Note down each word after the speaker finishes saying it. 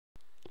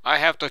I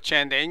have to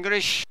change the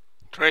English.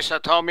 Teresa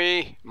told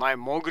me my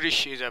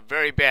Moglish is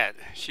very bad.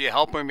 She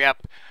helped me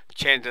up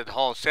change the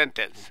whole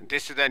sentence.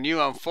 This is a new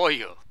one for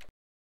you.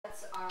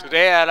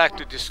 Today I'd like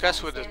to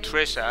discuss with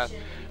Teresa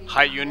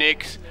how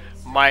unique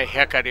my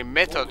haircutting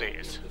method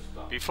is.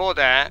 Before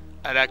that,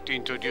 I'd like to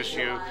introduce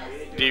you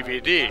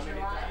DVD.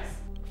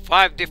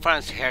 5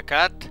 different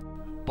haircut,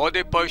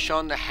 body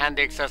position, hand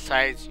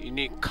exercise,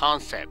 unique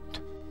concept.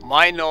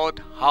 My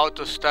note how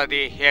to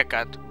study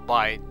haircut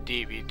by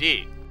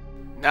DVD.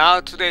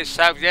 Now today's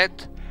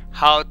subject,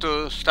 how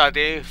to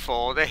study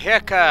for the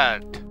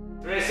haircut.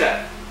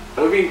 Teresa,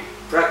 we've been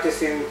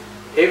practicing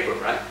April,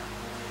 right?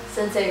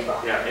 Since April.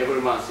 Yeah, every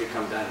month you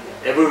come down here.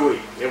 Every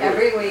week.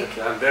 Every week.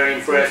 I'm very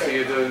impressed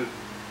you're doing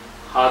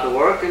hard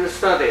work and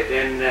study.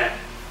 Then,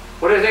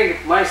 what do you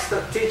think? My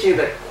teaching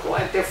is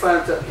quite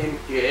different than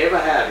you ever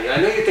had.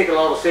 I know you take a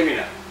lot of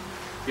seminar.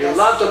 You Yes.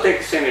 love to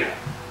take seminar.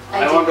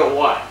 I do. wonder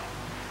why.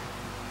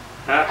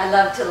 Huh? I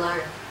love to learn.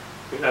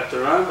 You have to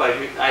learn, but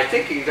I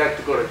think you have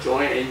to go to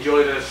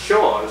enjoy the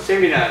show, the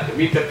seminar, to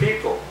meet the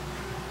people.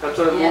 That's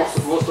what Yes.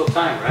 most of the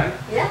time, right?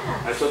 Yeah.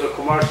 I saw the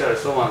commercial and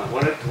so on.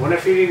 When I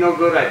feel no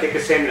good, I take a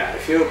seminar. I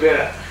feel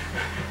better.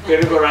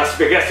 Then go to Las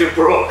Vegas, you're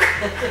broke.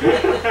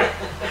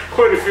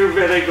 When you feel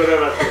better, you go to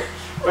Las Vegas.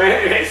 But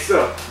anyway,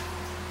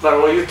 but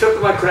when you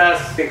took my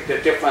class, I think the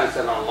difference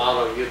in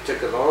you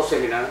took a lot of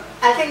seminar.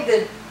 I think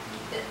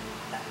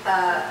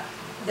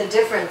the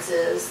difference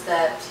is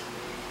that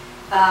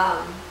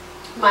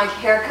my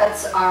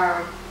haircuts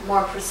are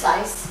more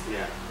precise.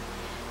 Yeah.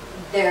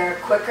 They're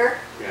quicker.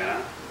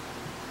 Yeah.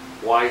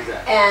 Why is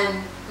that?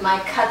 And my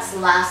cuts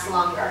last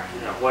longer.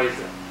 Yeah, why is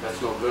that?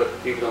 That's no good.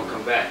 People don't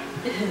come back.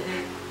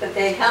 But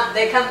they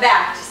come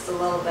back just a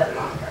little bit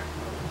longer.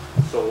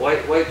 So why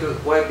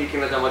it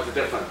became that much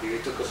different? You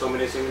took so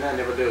many seminars,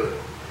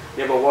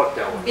 never worked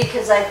that way.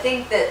 Because I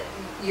think that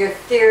your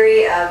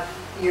theory of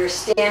your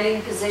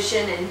standing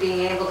position and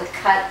being able to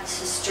cut a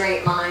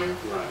straight line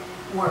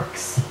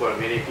works. Well,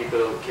 many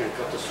people can't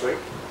cut the straight.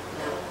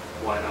 No.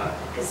 Why not?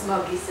 Because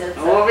Mogi said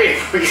so. Mogi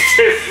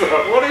said so.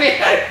 What do you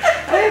mean?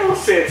 I don't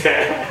say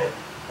that.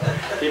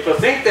 People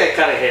think they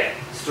cut hair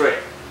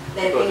straight.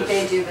 They think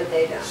they do, but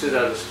they don't. Sit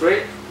out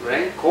straight,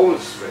 right? Comb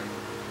straight.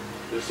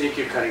 You think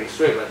you're cutting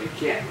straight, but you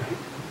can't, right?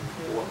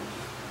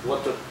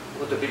 What's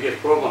the biggest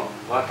problem?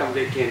 Why come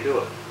they can't do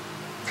it?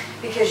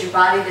 Because your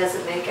body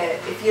doesn't make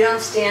if you don't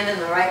stand in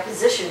the right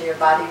position, your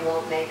body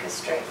won't make a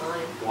straight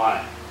line.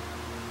 Why?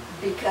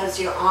 Because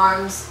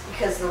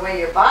because the way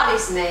your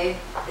body's made,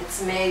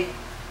 it's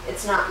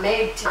not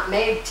made to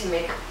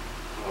make.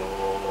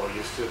 Oh,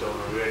 you still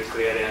don't really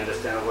clearly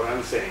understand what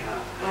I'm saying, huh?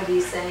 What are you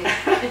saying?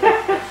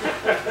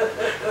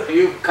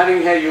 You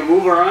cutting hair, you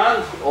move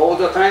around all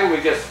the time.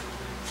 We just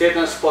sit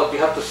on spot. You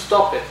have to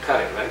stop it, cut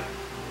it, right?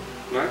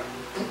 Right?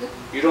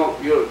 You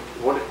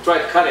want to try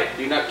to cut it.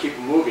 Do not keep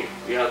moving.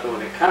 You have to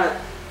when you cut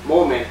it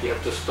moment. You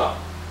have to stop.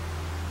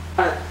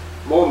 Cut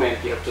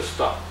moment. You have to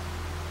stop.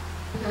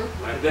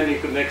 Right? Then you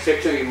could next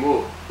section you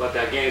move, but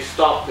again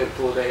stop and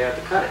pull the hair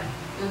to cut it.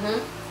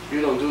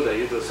 You don't do that.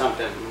 You do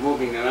sometimes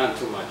moving around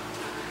too much.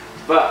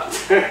 But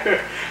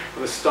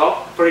when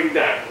stop, bring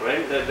that,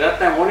 right? That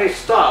time when you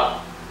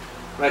stop,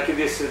 like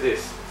this to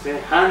this. See,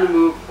 hand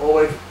move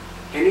always.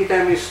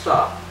 Anytime you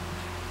stop,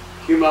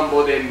 human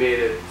body made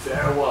it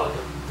very well.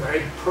 The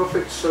very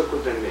perfect circle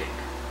they make.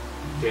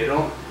 They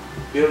don't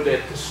build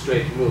it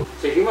straight move.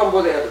 So human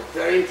body has a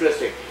very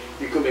interesting.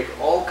 You can make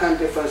all kinds of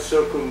different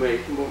circle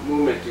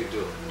movement you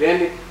do.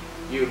 Then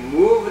you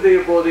move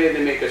your body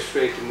and make a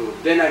straight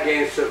move. Then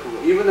again circle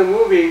move. Even the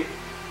moving,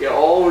 you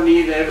all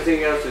need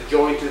everything else to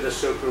join to the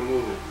circle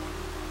movement.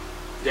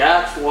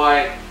 That's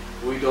why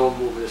we don't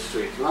move the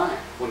straight line.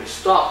 When you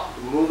stop,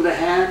 move the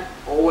hand,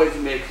 always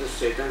make the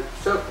straight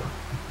circle.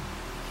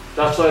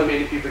 That's why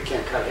many people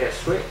can't cut hair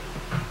straight.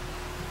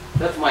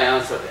 That's my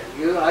answer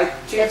then.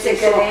 That's a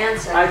good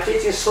answer. I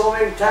teach you so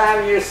many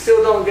times, you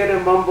still don't get a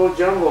mumbo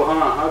jumbo,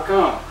 huh? How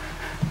come?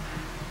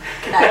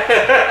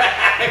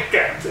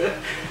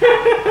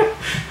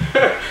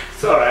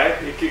 It's all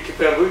right. You keep it.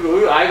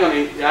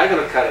 I'm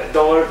gonna cut it.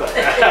 Don't worry about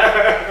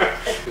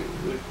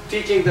it.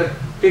 Teaching the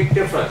big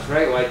difference,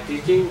 right? While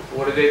teaching,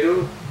 what do they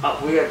do?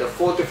 We have the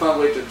 4 different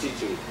ways to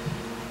teaching.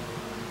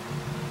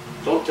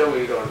 Don't tell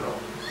me you don't know.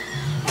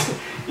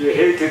 You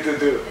hate it to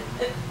do.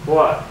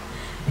 What?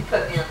 You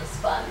put me on the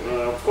spot.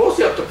 Of course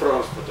you have to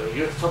pronounce it.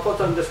 You're supposed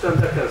to understand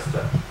that kind of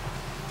stuff.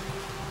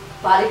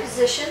 Body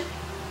position.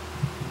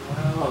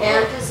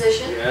 Hand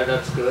position. Yeah,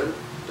 that's good.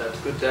 That's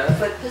good there.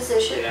 Foot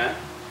position. Yeah.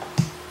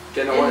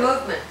 Then and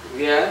movement.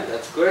 Yeah,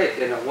 that's great.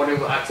 Then when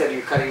you actually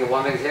you're cutting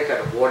one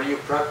haircut, what do you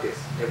practice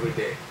every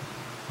day?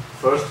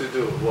 First to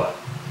do what?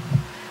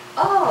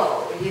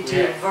 Oh, you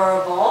do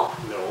verbal.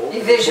 No.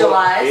 You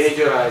visualize.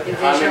 Visualize. You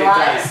How many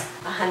visualize times?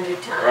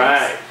 100 times.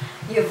 Right.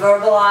 You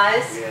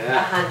verbalize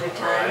Yeah. 100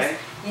 times. Right.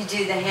 You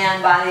do the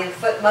hand, body, and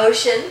foot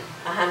motion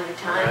 100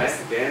 times.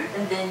 Right.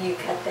 And then you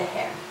cut the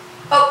hair.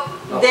 Oh,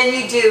 No. then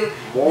you do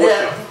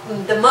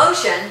the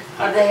motion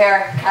of the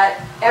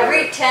haircut.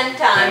 Every 10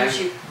 times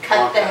you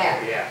cut the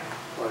hair. Yeah.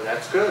 Well,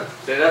 that's good.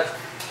 So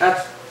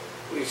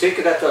You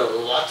think that's a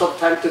lot of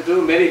time to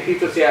do? Many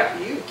people say,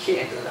 you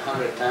can't do it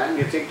 100 times.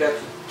 You think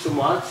that's too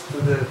much to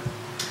the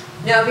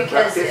No,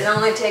 because practice? it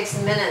only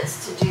takes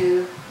minutes to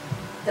do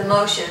the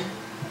motion,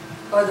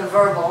 or the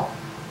verbal,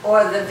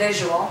 or the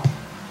visual.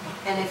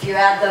 And if you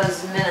add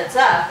those minutes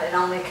up, it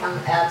only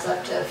adds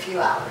up to a few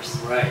hours.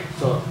 Right,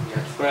 so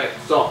that's correct.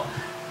 So,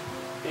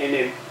 and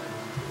then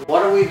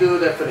what do we do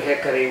that for the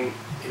haircutting?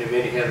 In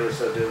many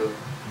hairdressers do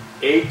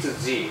A to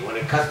Z. When a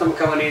customer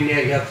coming in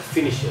here, you have to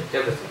finish it,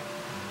 everything.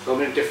 So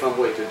many different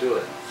ways to do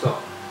it. So,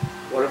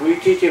 what are we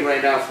teaching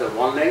right now for the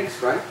one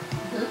length, right?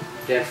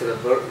 Mm-hmm. Then for the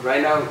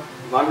right now,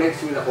 one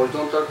length means the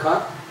horizontal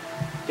cut,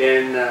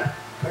 then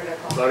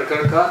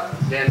vertical cut,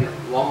 then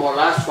one more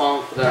last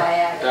one for the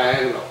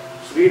diagonal.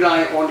 3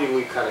 line only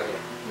we cut it.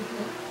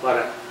 Mm-hmm.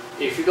 But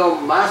if you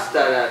don't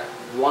master that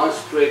one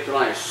straight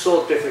line, it's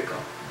so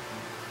difficult.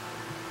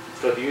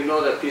 So do you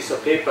know that piece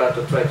of paper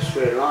to try to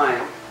straight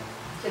line?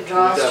 To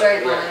draw a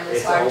straight line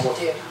is hard to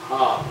do.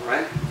 Hard,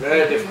 right?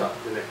 Very difficult.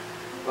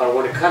 But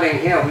when cutting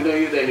hair, we don't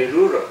use any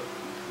ruler.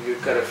 You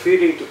got a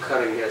feeling to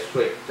cutting hair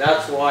straight.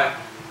 That's why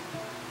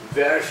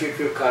very few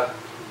people cut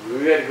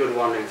really good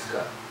one length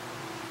cut.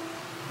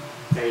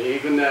 And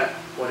even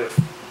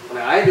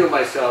when I do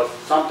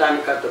myself,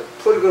 sometimes cut the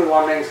pretty good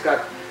one length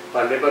cut,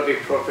 but never be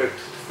perfect.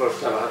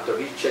 First time I have to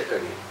recheck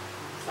again.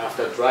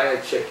 After dry,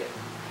 I check it.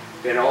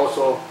 Then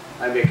also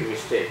I make a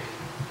mistake.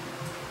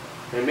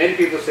 And many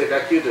people say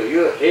that you do.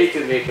 You hate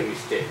to make a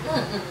mistake.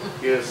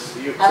 You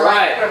I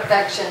try. like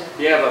perfection.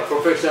 Yeah, but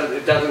perfection,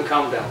 it doesn't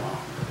come that well.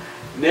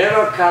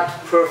 Never cut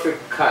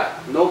perfect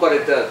cut. Nobody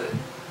does it.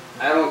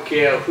 I don't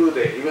care who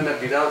they, even the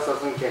without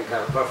person can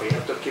cut perfect. You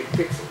have to keep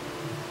fixing.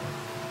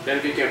 Then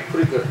it became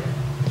pretty good.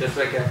 Just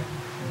like a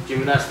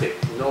gymnastic.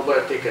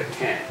 Nobody take a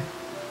 10.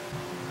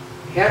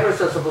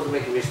 Hairdressers are supposed to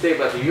make a mistake,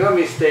 but your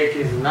mistake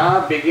is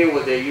not begin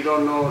with it. You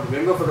don't know.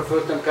 Remember, for the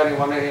first time cutting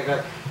one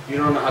haircut, you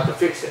don't know how to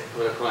fix it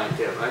for the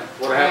clientele, right?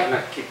 What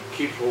happened?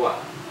 Keep what?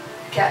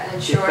 Cutting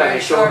it Keep shorter cutting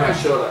and shorter and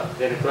shorter.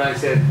 Then the client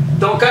said,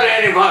 "Don't cut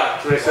it anymore,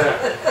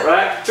 Teresa."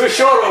 Right? Too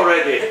short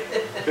already.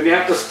 Then you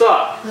have to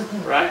stop,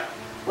 right?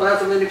 Well,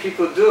 that's what many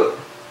people do.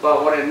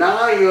 But when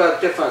now you are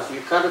different.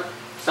 You cut it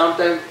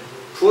sometimes.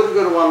 Put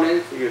good one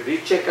in, you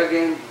recheck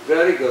again,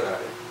 very good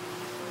at it.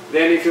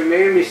 Then if you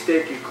make a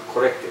mistake, you could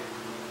correct it,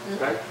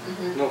 right?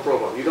 Mm-hmm. No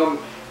problem.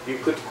 You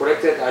could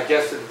correct it,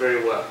 adjust it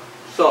very well.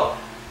 So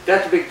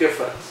that's a big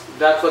difference.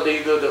 That's what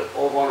they do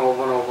over and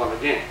over and over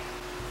again.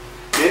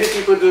 Many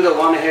people do the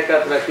one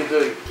haircut like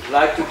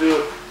to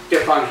do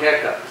different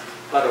haircut.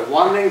 But the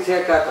one length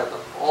haircut has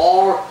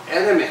all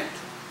element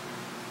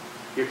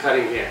you're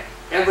cutting hair,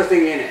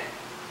 everything in it.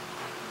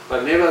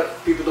 But never,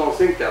 people don't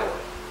think that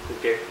way,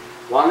 okay?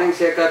 One length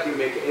haircut, you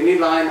make any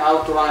line,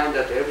 outline,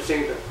 that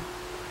everything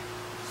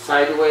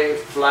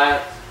sideways,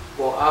 flat,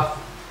 go up,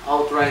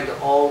 outline,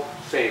 all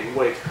same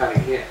way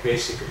cutting hair,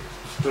 basically.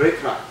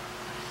 Straight line.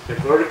 The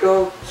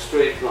vertical,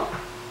 straight line.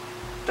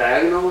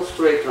 Diagonal,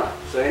 straight line.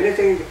 So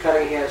anything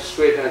cutting hair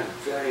straight line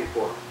is very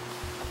important.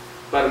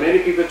 But many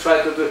people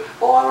try to do,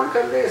 oh, I want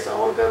to cut this, I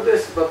want to cut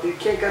this, but you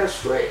can't cut it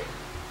straight.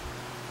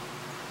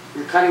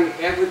 You're cutting,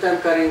 every time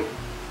cutting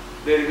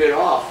a little bit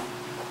off.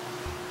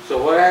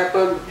 So what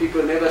happened?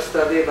 People never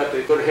study, but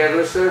they good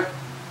hairdresser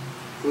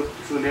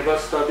who never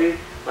study,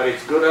 but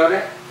it's good at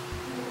it.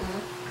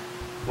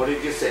 Mm-hmm. What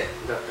did you say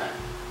that time?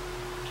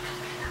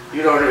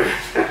 You don't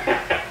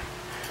remember.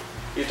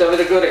 You thought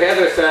with a good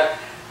hairdresser,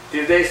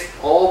 did they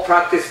all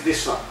practice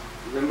this one?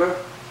 Remember?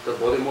 The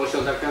body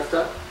motion, that kind of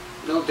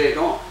stuff? No, they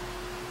don't.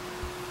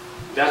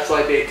 That's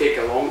why they take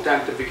a long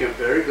time to become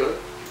very good.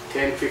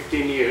 10,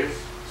 15 years,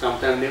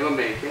 sometimes never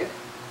make it.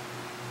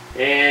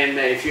 And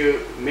if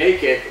you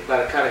make it,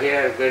 but cut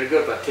hair is very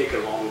good, but take a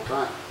long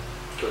time.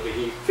 So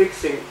he's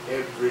fixing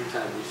every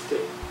time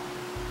mistake.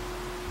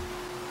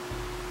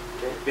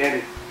 Okay?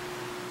 Then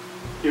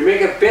you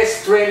make a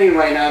best training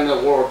right now in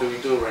the world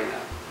we do right now.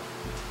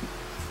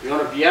 You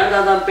want to be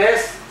under the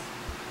best,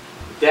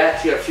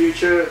 that's your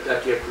future,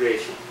 that's your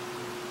creation.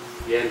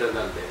 Beyond the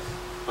best.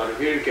 But if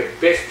you get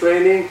best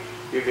training,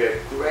 you get a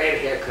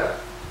great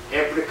haircut.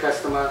 Every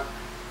customer,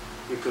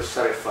 you could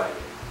satisfy it.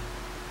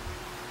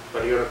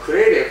 But you're a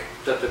creative,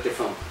 that's a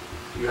different.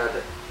 You are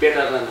the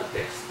better than the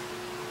best.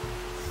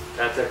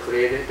 That's a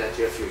creative, that's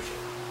your future.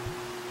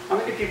 How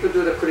many people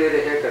do the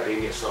creative haircut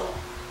in your salon?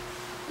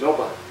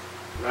 Nobody,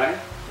 right?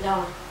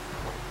 No.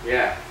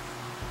 Yeah.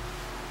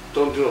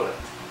 Don't do it.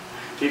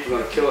 People are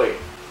going to kill you.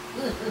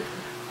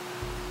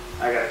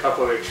 I got a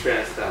couple of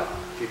experience now.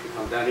 People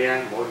come down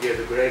here, Mogi is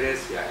the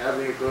greatest, you're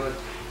having good,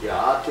 you're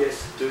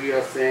artist, do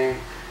your thing,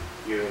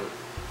 you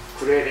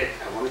create it,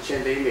 I want to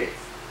change the image.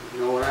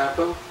 You know what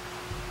happened?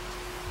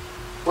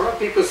 What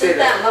do people say? Isn't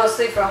that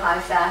mostly for high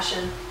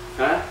fashion?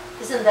 Huh?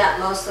 Isn't that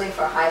mostly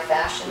for high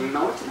fashion?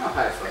 No, it's not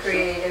high fashion.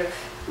 Creative.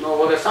 No,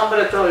 well, if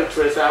somebody tell you,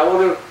 Teresa, I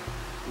want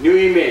a new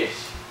image,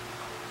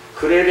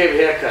 creative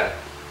haircut.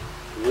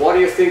 What do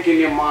you think in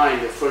your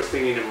mind, the first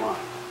thing in your mind?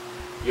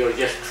 You're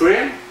just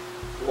trim?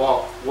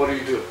 Well, what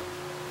do?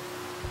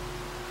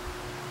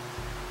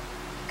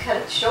 Cut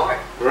it short.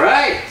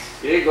 Right.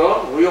 There you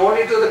go. We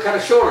only do the kind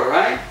of shorter,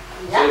 right?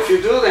 Yeah. So if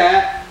you do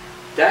that,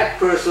 that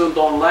person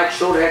don't like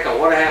short haircut.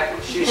 What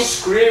happens? She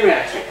scream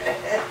at you.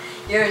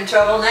 You're in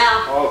trouble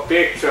now. Oh,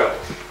 big trouble.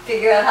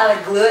 Figure out how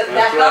to glue it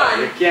That's back right.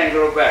 on. You can't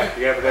go back.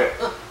 You have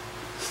to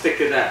stick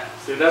it down.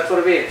 So that's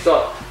what I mean.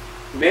 So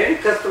many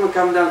customers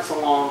come down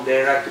salon.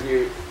 They like to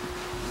be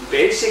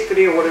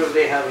basically whatever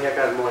they have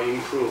haircut more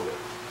improve it.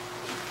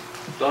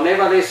 Don't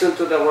ever listen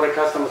to the what a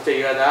customer say.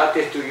 You are the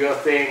artist, do your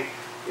thing.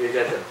 It's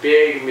just a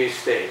big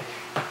mistake.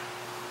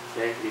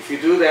 Okay? If you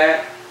do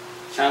that,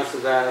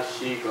 chances are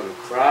she's gonna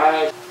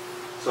cry.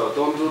 So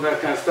don't do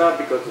that kind of stuff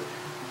because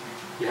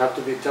you have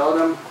to be tell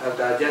them, have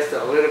to adjust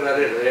a little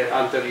bit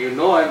until you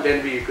know, and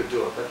then you could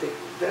do it. But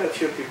there are a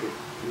few people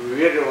who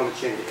really want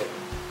to change the haircut.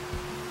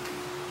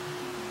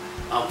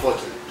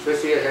 Unfortunately,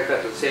 especially a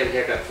haircut, the same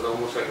haircut for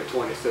almost like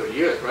 20, 30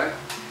 years, right?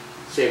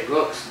 Same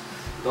looks.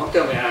 Don't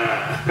tell me,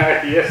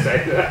 yes,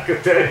 I know, I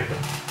can tell you.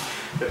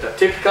 That's a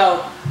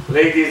typical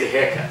ladies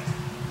haircut,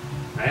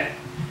 right?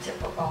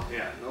 Typical.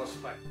 Yeah, no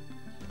spike.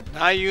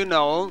 Now you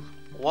know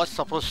what's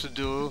supposed to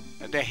do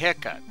the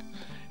haircut.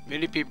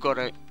 Many people got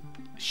a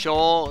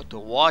show to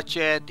watch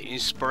it,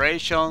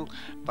 inspiration,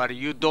 but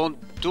you don't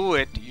do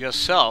it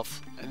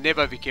yourself and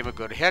never became a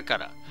good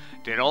haircutter.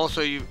 Then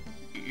also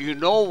you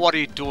know what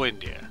you're doing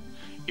there.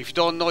 If you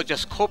don't know,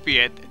 just copy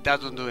it. It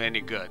doesn't do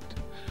any good.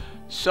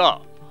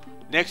 So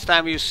next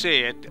time you see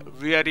it,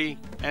 really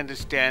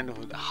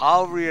understand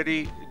how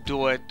really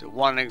do it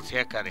one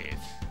haircut is.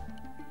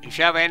 If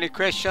you have any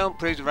question,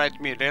 please write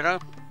me later.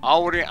 I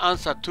will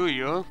answer to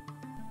you.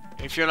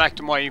 If you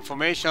like more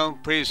information,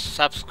 please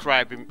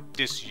subscribe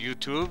this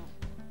YouTube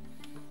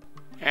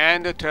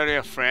and tell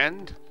your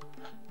friend.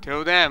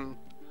 Till then,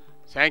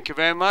 thank you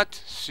very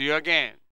much. See you again.